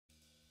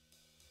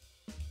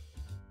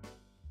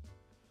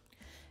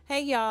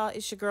Hey y'all,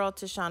 it's your girl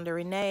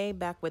Tashondarenaee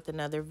back with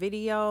another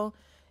video.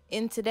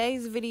 In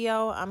today's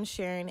video, I'm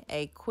sharing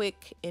a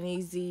quick and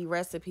easy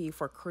recipe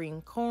for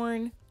cream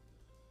corn.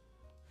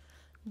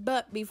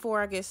 But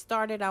before I get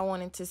started, I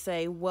wanted to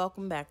say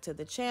welcome back to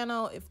the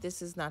channel. If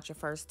this is not your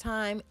first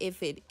time,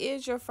 if it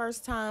is your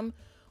first time,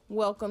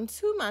 welcome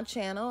to my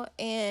channel.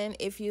 And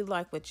if you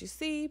like what you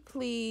see,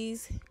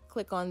 please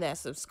click on that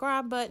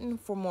subscribe button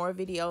for more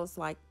videos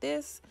like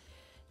this.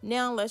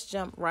 Now let's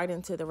jump right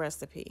into the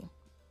recipe.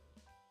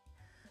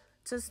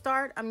 To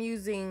start, I'm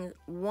using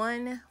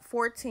one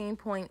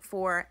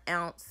 14.4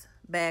 ounce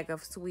bag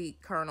of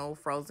sweet kernel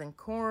frozen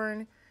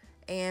corn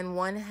and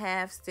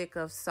 1/2 stick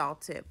of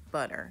salted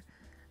butter.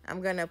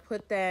 I'm gonna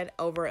put that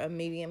over a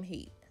medium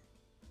heat.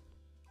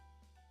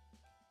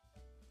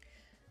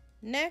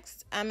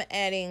 Next, I'm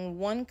adding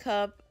 1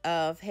 cup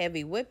of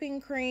heavy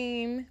whipping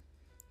cream,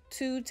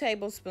 2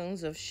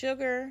 tablespoons of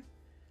sugar,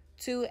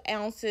 2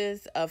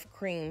 ounces of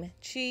cream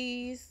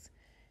cheese,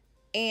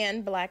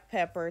 and black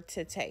pepper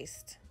to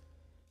taste.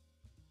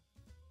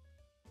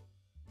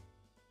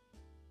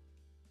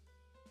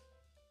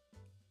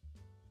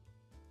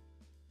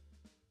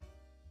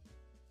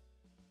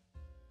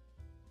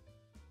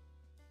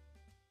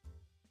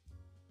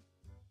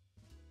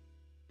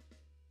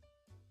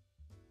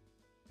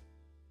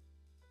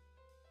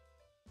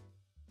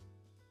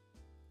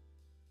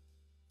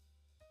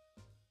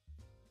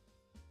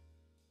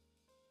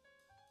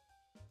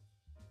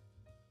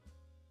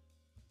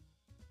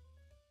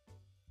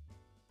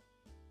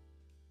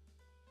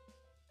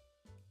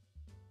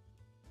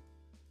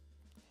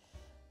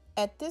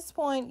 At this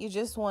point, you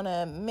just want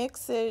to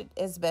mix it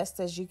as best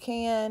as you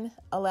can.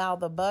 Allow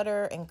the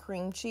butter and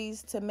cream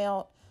cheese to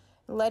melt.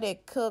 Let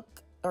it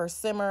cook or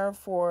simmer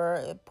for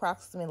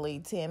approximately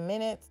 10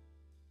 minutes.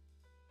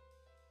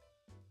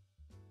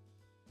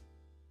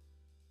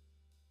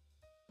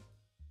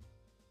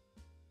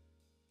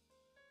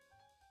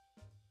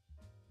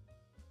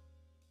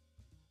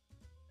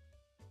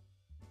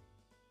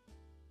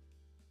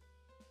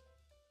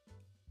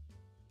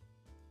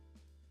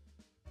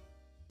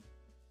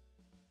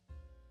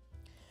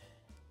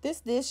 This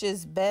dish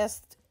is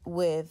best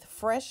with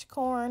fresh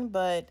corn,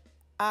 but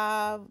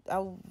I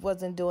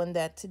wasn't doing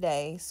that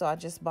today, so I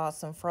just bought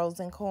some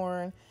frozen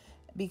corn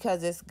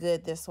because it's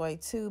good this way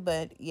too.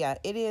 But yeah,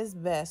 it is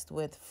best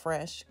with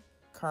fresh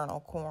kernel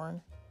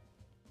corn.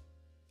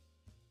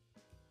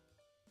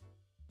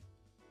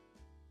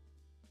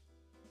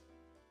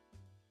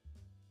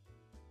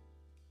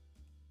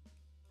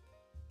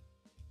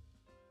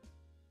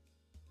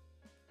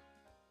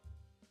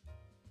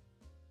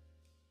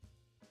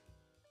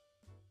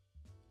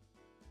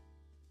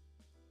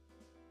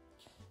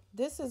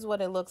 This is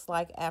what it looks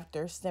like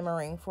after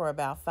simmering for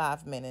about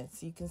 5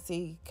 minutes. You can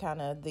see kind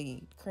of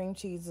the cream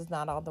cheese is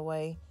not all the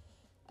way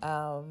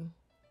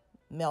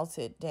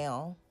melted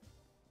down.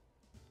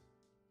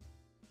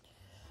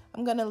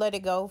 I'm going to let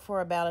it go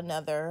for about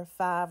another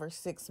 5 or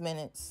 6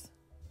 minutes.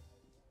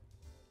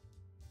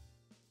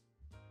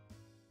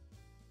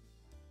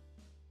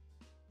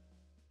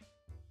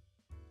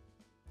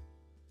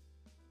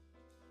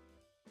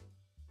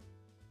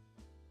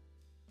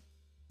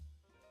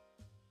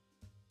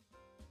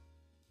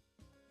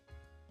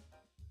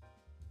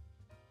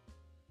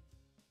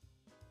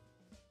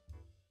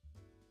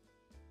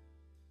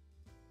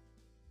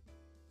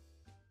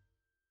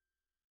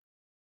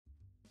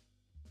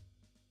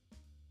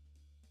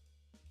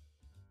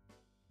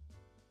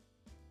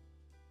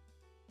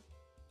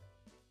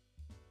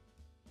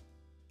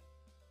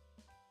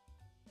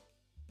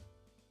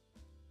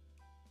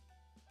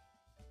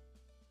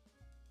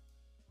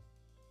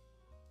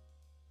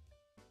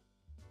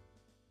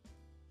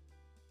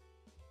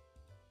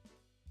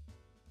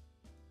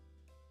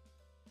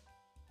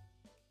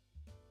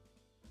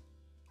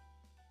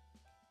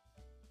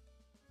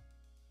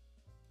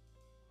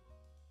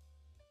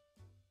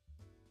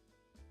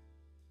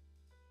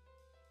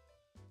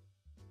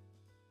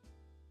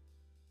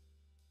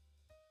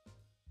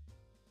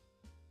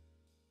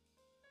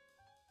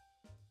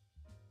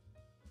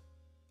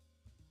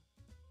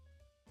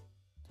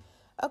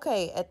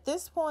 Okay, at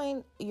this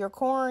point, your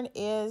corn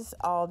is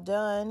all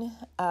done.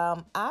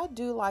 I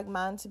do like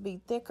mine to be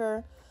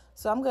thicker,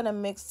 so I'm going to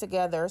mix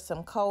together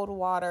some cold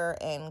water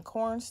and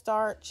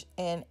cornstarch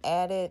and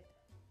add it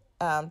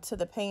to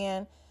the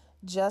pan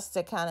just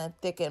to kind of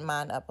thicken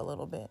mine up a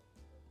little bit.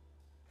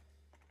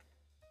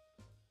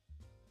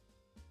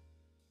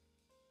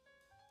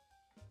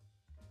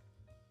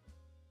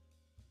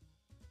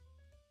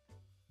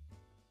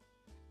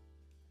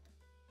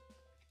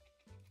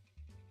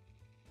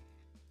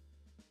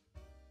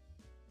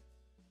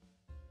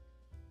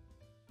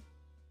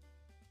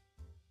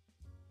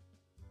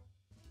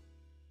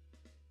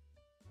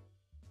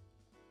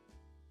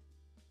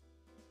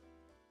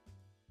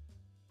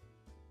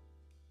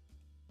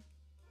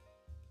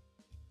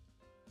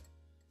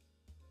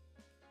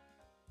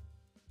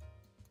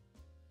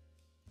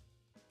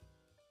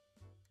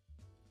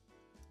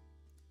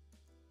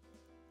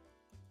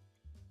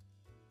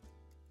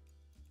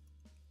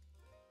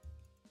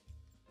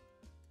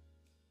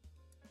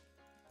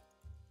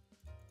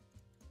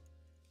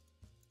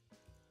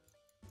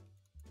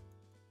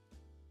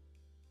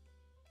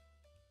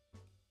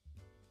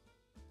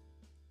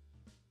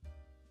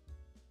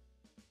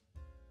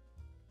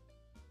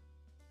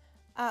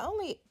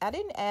 I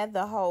didn't add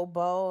the whole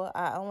bowl.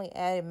 I only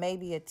added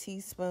maybe a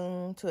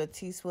teaspoon to a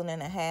teaspoon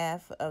and a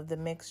half of the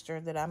mixture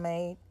that I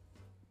made.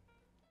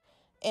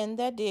 And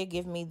that did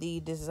give me the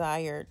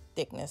desired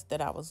thickness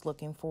that I was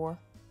looking for.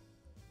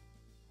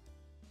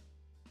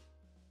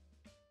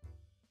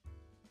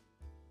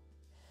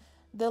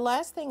 The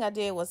last thing I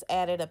did was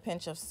added a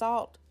pinch of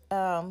salt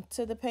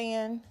to the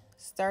pan,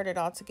 stirred it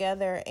all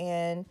together,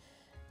 and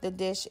the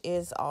dish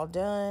is all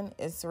done.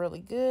 It's really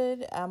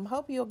good.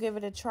 Hope you'll give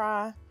it a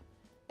try,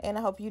 and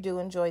I hope you do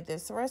enjoy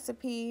this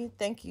recipe.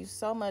 Thank you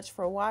so much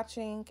for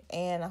watching,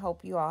 and I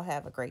hope you all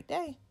have a great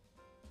day.